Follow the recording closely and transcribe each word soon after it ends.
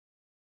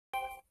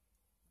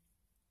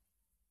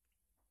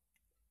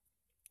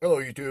Hello,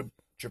 YouTube.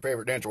 It's your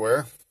favorite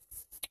dentalware.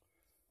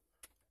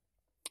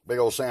 Big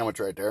old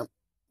sandwich right there.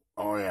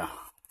 Oh, yeah.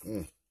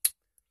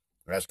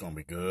 That's going to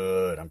be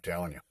good. I'm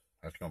telling you.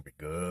 That's going to be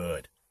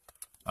good.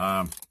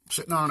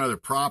 Sitting on another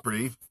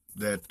property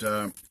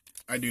that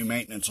I do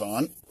maintenance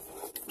on.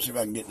 See if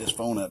I can get this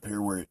phone up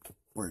here where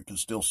it can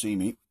still see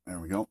me. There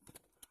we go.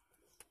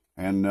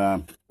 And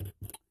it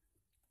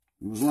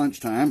was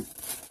lunchtime.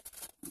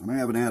 I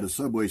haven't had a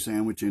Subway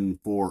sandwich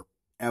in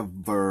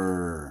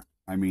forever.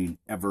 I mean,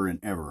 ever and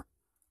ever.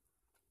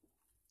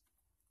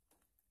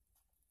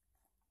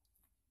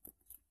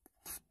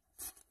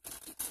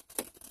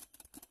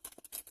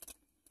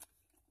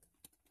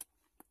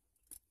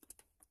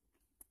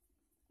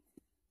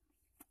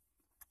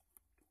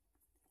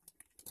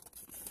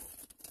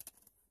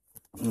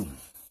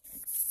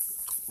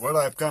 What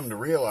I've come to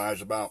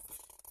realize about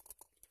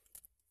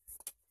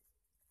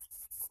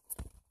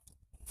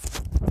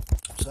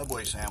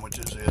Subway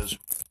sandwiches is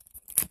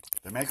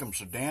they make them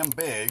so damn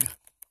big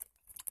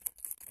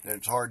that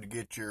it's hard to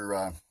get your,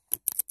 I'm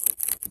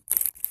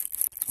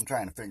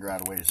trying to figure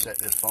out a way to set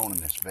this phone in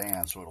this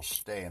van so it'll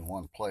stay in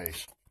one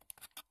place.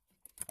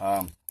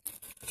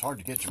 It's hard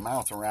to get your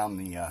mouth around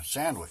the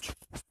sandwich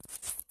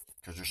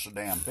because they're so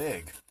damn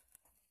big.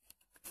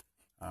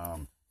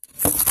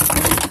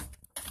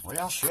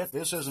 Well, shit,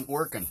 this isn't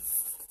working.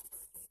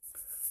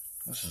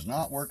 This is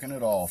not working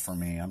at all for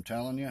me. I'm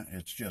telling you,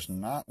 it's just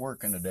not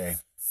working today.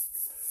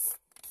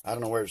 I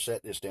don't know where to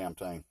set this damn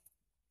thing.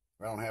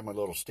 I don't have my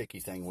little sticky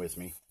thing with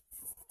me.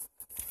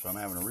 So I'm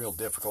having a real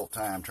difficult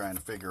time trying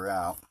to figure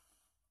out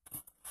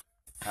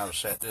how to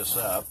set this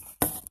up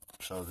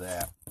so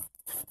that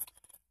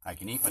I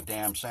can eat my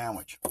damn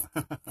sandwich.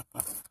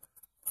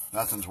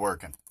 Nothing's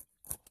working.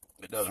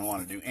 It doesn't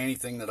want to do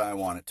anything that I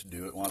want it to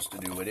do. It wants to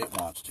do what it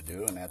wants to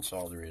do, and that's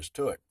all there is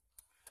to it.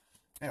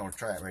 Yeah, we'll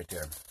try it right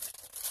there.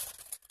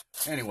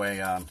 Anyway,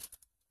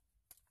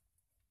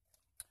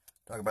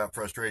 talk about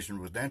frustrations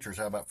with dentures.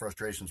 How about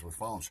frustrations with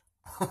phones?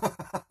 How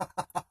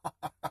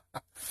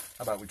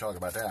about we talk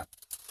about that?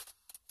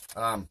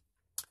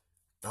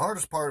 The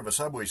hardest part of a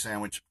Subway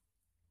sandwich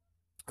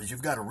is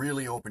you've got to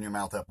really open your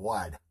mouth up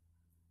wide.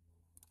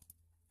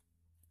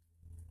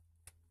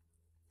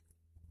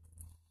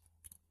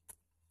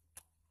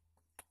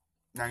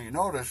 Now you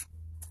notice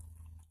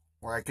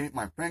where I keep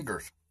my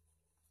fingers.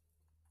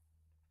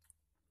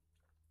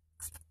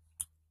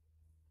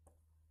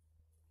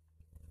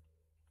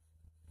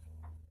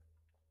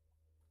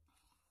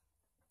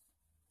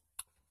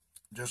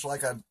 Just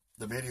like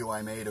the video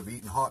I made of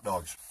eating hot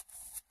dogs.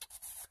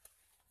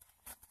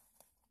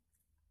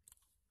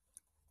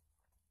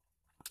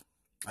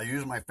 I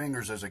use my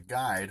fingers as a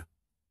guide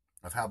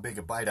of how big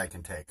a bite I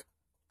can take.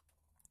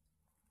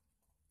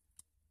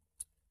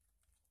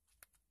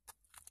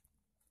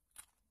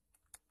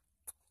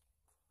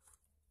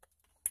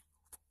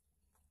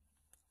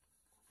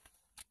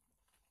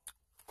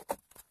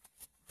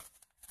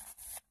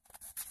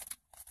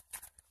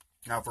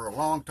 Now, for a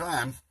long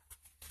time,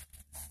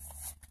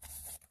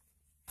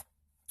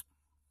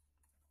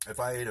 if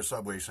I ate a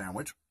Subway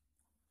sandwich,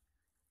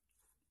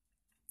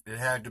 it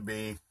had to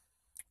be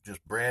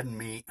just bread and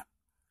meat,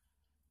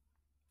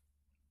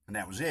 and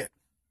that was it.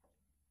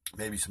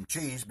 Maybe some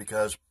cheese,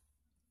 because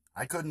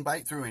I couldn't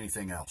bite through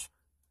anything else.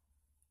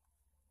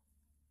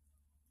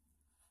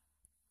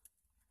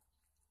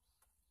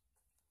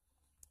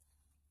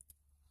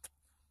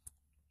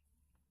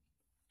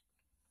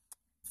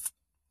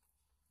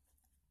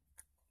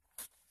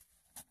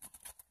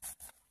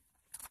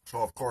 So,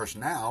 of course,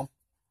 now,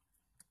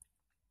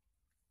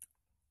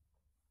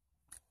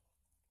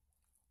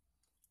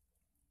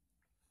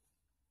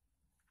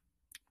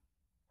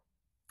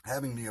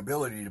 having the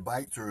ability to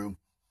bite through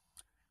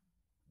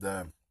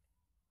the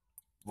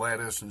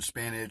lettuce and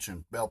spinach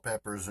and bell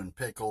peppers and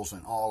pickles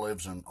and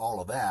olives and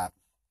all of that,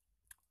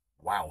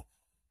 wow,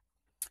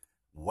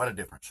 what a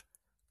difference.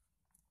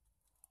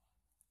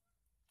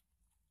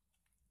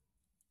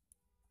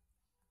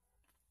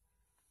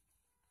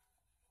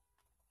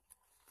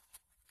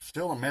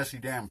 Still a messy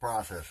damn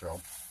process,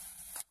 though.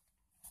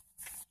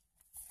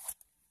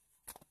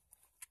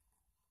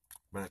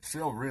 But it's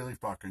still really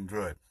fucking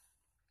good.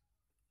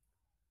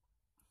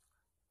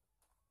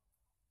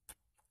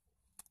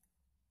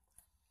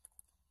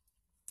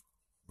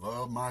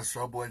 Love my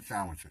Subway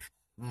sandwiches.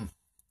 And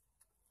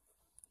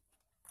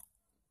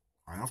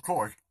of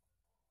course,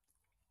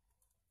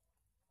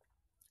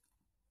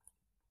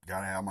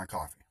 gotta have my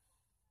coffee.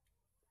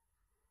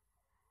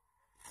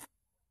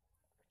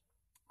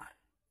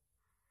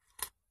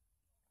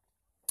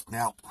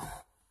 Now,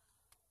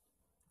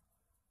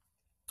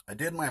 I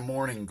did my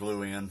morning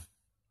glue in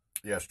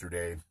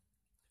yesterday,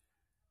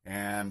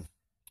 and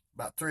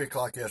about 3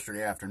 o'clock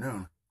yesterday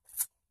afternoon,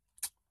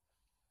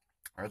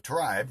 I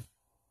tried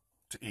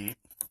to eat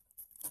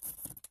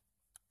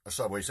a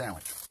Subway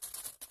sandwich.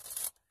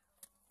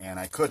 And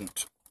I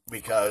couldn't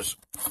because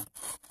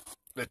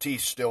the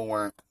teeth still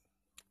weren't,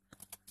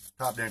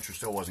 top denture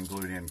still wasn't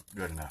glued in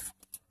good enough.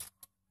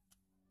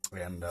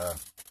 And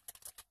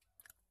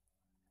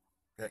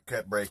it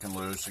kept breaking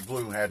loose. The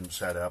glue hadn't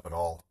set up at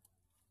all.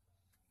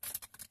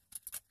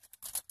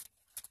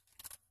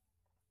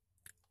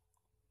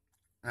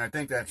 And I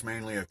think that's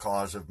mainly a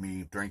cause of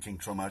me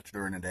drinking so much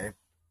during the day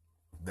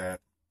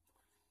that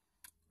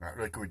that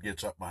liquid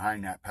gets up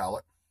behind that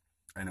pallet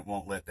and it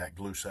won't let that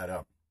glue set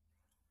up.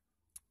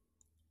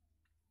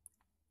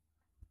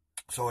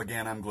 So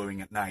again, I'm gluing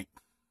at night.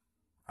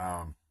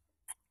 I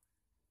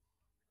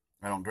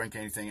don't drink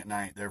anything at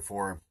night,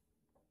 therefore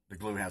the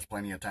glue has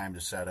plenty of time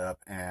to set up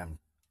and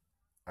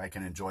I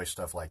can enjoy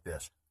stuff like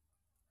this.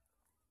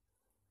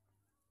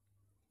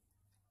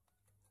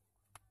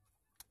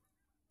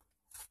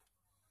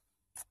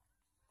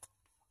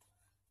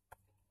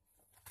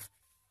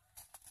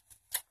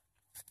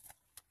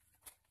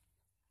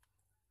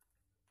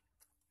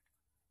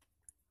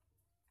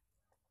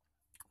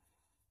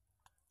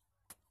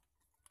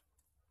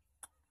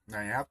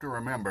 Now you have to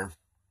remember,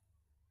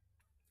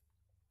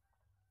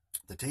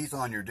 the teeth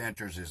on your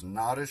dentures is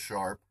not as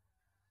sharp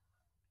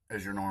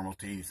as your normal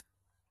teeth.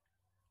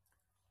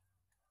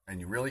 And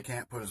you really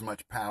can't put as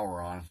much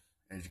power on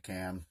as you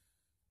can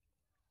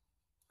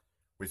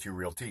with your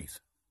real teeth.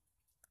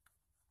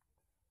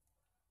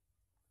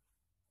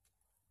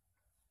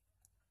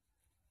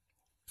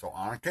 So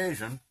on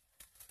occasion,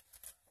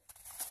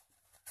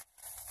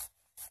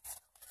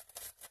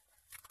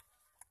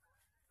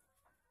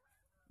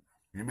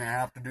 you may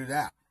have to do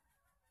that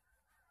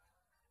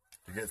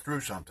to get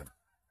through something.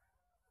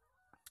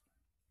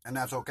 And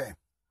that's okay.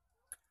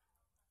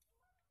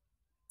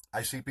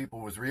 I see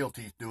people with real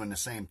teeth doing the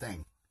same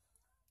thing.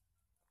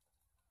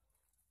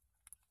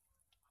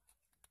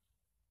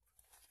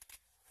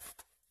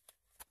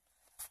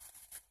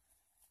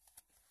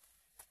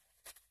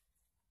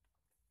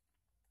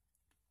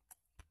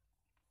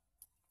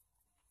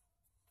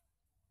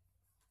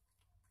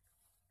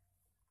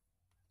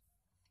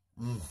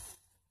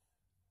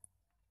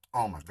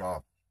 Oh my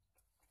God.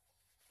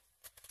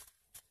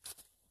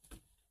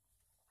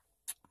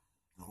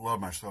 I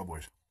love my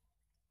Subways.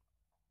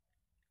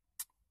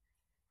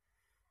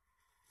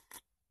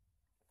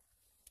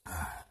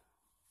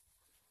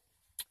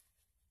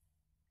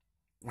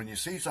 When you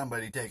see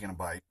somebody taking a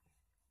bite,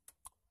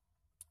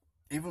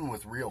 even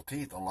with real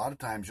teeth, a lot of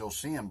times you'll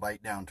see them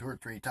bite down 2 or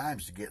 3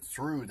 times to get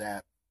through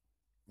that,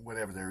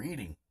 whatever they're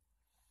eating.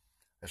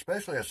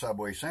 Especially a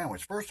Subway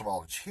sandwich. First of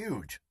all, it's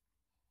huge.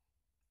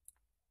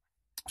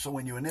 So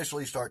when you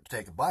initially start to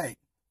take a bite,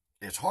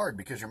 it's hard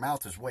because your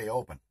mouth is way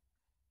open.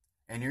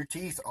 And your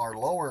teeth are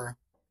lower.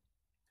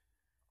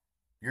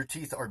 Your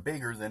teeth are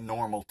bigger than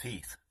normal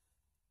teeth.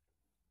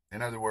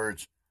 In other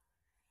words,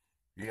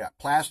 you got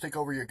plastic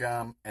over your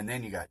gum, and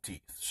then you got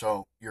teeth.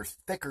 So you're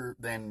thicker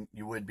than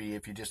you would be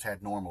if you just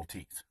had normal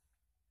teeth.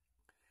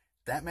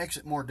 That makes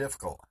it more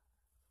difficult.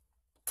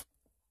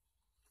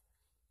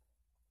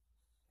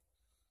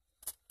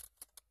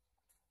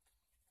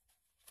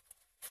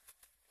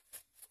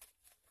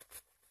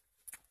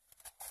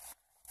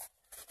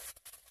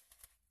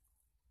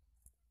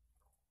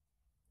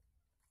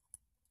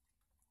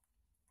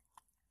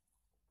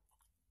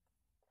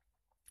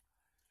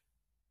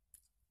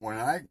 When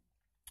I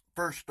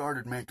first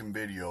started making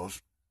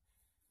videos,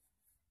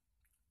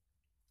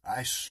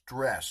 I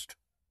stressed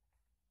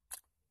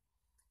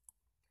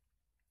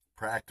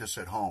practice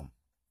at home.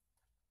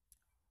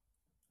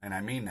 And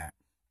I mean that.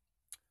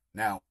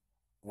 Now,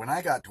 when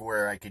I got to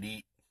where I could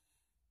eat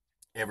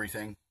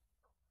everything,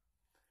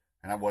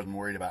 and I wasn't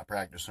worried about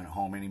practicing at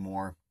home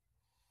anymore,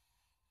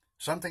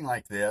 something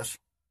like this,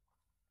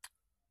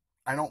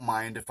 I don't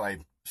mind if I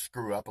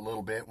screw up a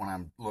little bit when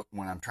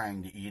I'm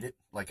trying to eat it.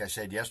 Like I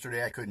said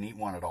yesterday, I couldn't eat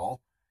one at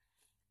all.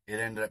 It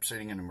ended up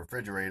sitting in the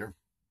refrigerator,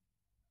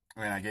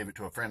 and I gave it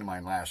to a friend of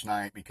mine last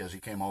night because he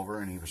came over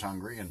and he was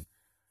hungry,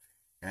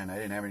 and I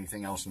didn't have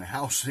anything else in the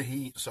house to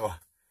eat, so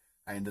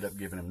I ended up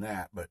giving him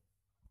that. But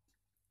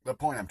the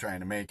point I'm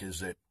trying to make is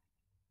that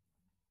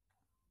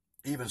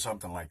even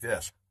something like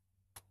this,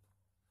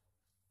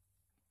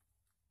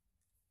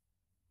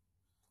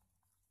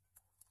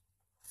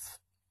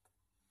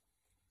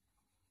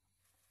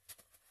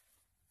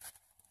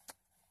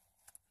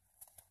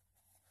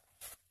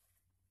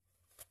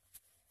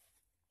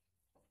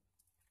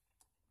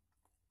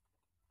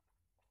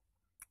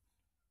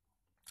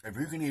 if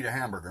you can eat a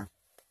hamburger,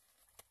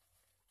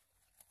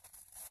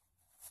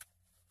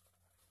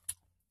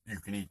 you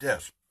can eat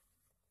this.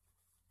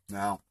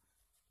 Now,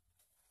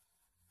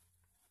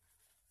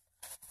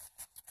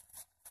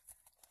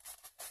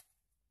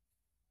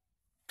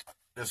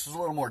 this is a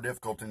little more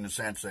difficult in the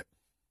sense that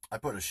I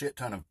put a shit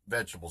ton of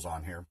vegetables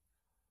on here.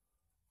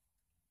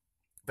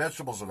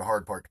 Vegetables are the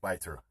hard part to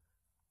bite through.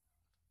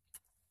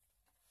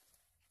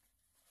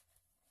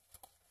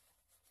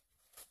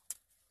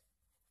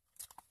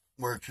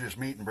 Where it's just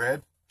meat and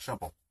bread,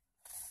 simple.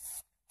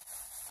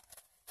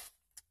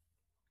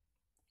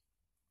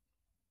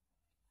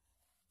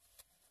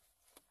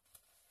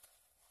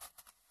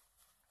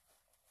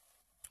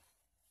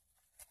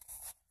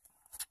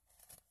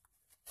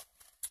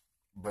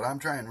 But I'm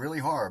trying really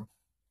hard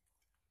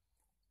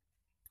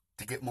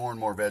to get more and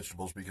more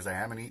vegetables because I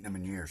haven't eaten them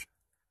in years.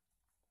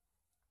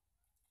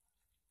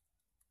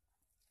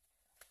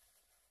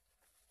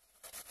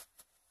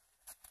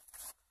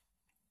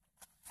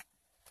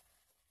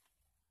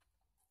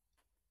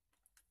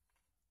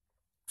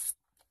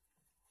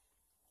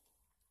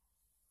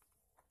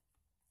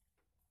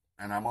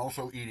 And I'm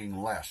also eating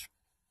less.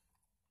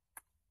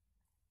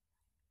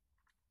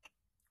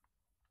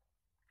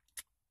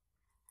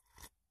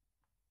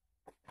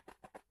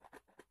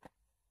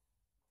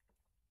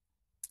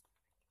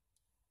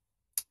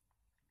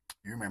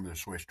 You remember the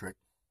Swiss trick?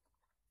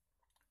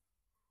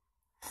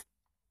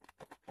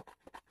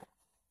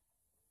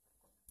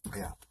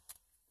 Yeah.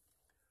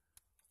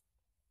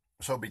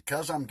 So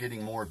because I'm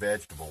getting more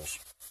vegetables,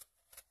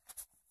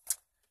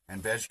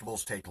 and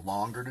vegetables take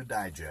longer to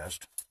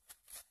digest,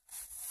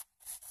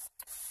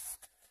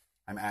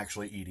 I'm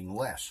actually eating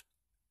less.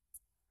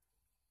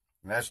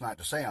 And that's not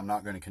to say I'm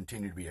not going to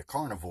continue to be a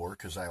carnivore,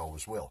 because I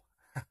always will.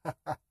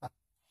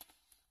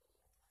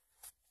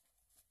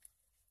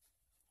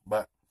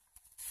 But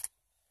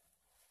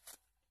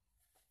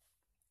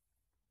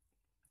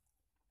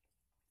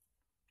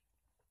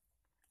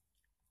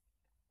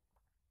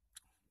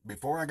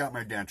before I got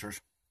my dentures,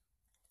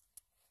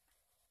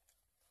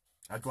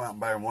 I'd go out and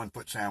buy a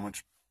 1-foot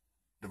sandwich,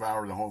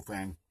 devour the whole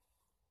thing,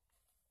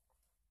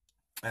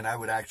 and I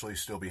would actually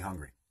still be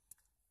hungry.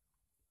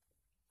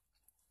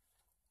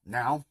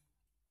 Now,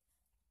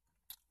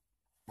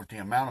 with the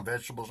amount of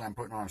vegetables I'm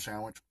putting on a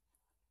sandwich,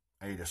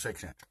 I eat a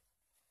 6-inch.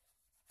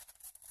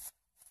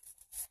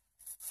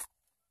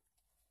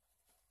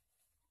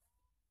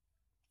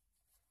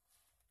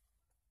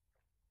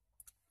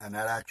 And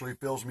that actually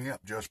fills me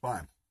up just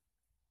fine.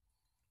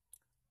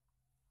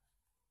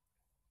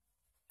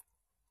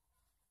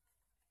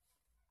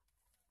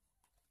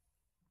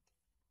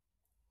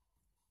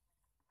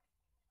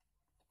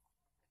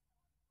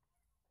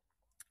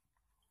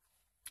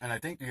 And I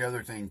think the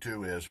other thing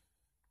too is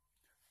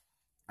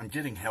I'm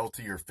getting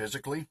healthier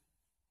physically.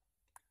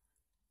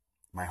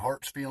 My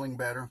heart's feeling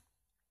better.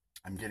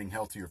 I'm getting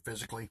healthier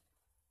physically.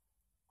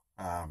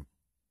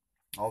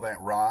 All that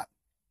rot,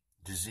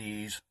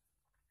 disease,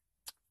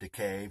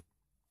 decay,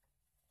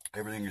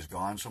 everything is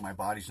gone, so my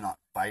body's not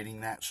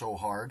fighting that so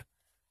hard.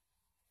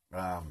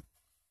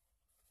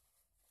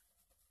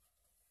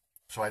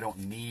 So I don't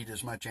need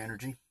as much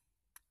energy.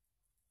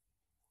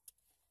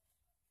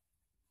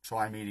 So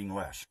I'm eating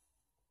less.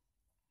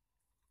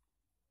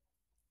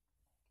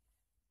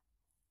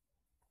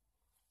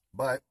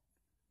 But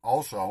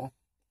also,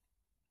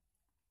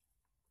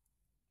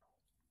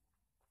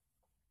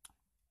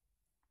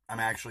 I'm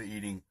actually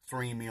eating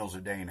 3 meals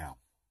a day now.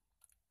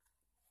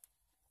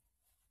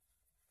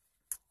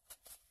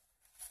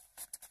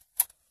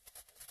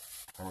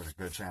 That was a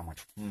good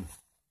sandwich.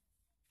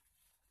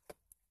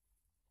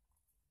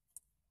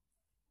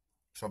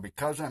 So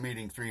because I'm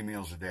eating 3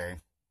 meals a day,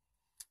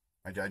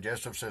 my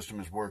digestive system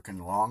is working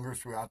longer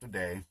throughout the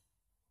day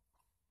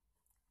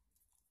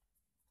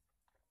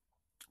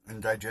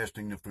and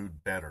digesting the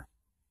food better,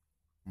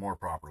 more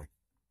properly.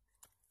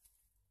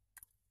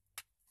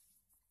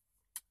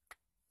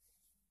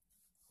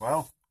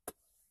 Well,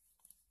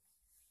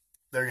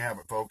 there you have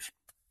it, folks.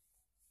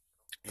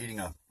 Eating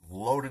a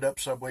loaded up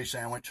Subway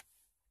sandwich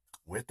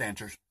with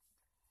dentures.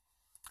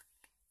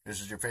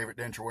 This is your favorite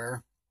denture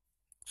wearer,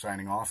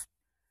 signing off.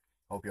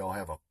 Hope you all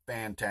have a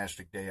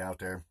fantastic day out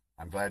there.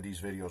 I'm glad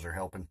these videos are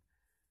helping.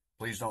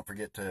 Please don't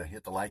forget to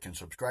hit the like and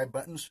subscribe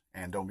buttons,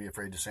 and don't be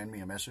afraid to send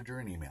me a message or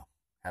an email.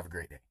 Have a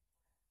great day.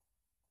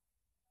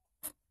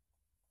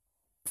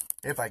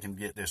 If I can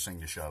get this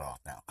thing to shut off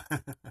now.